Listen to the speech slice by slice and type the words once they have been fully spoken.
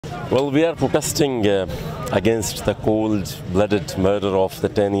Well, we are protesting against the cold-blooded murder of the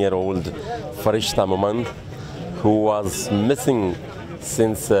 10-year-old Farishta Mohmand, who was missing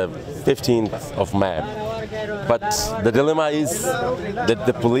since 15th of May. But the dilemma is that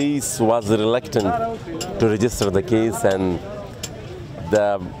the police was reluctant to register the case, and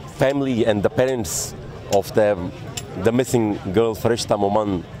the family and the parents of the missing girl Farishta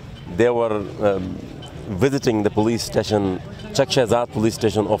Mohmand, they were visiting the police station, Chak Shahzad police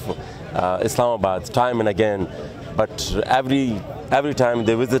station of Islamabad time and again. But every time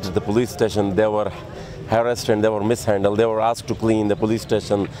they visited the police station, they were harassed and they were mishandled. They were asked to clean the police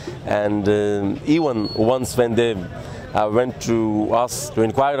station, and even once when they went to us to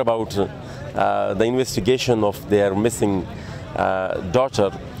inquire about the investigation of their missing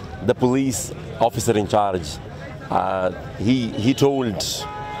daughter, the police officer in charge, he told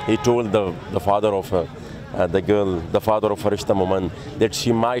the father of the girl, the father of Farishta Mohmand, that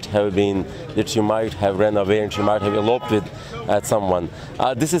she might have ran away and she might have eloped with someone.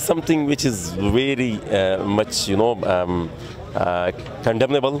 This is something which is very much,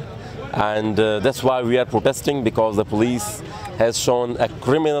 condemnable, and that's why we are protesting, because the police has shown a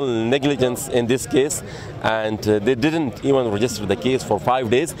criminal negligence in this case, and they didn't even register the case for 5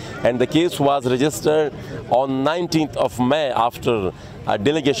 days, and the case was registered on 19th of May after a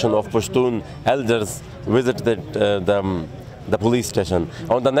delegation of Pashtun elders visited the police station.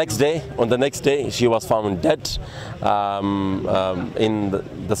 On the next day, she was found dead in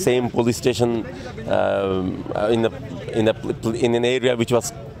the same police station in an area which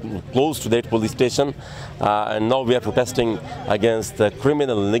was close to that police station, and now we are protesting against the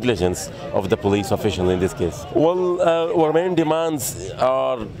criminal negligence of the police official in this case. Well, our main demands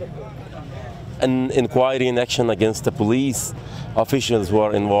are an inquiry and action against the police officials who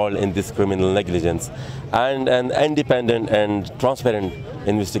are involved in this criminal negligence, and an independent and transparent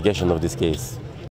investigation of this case.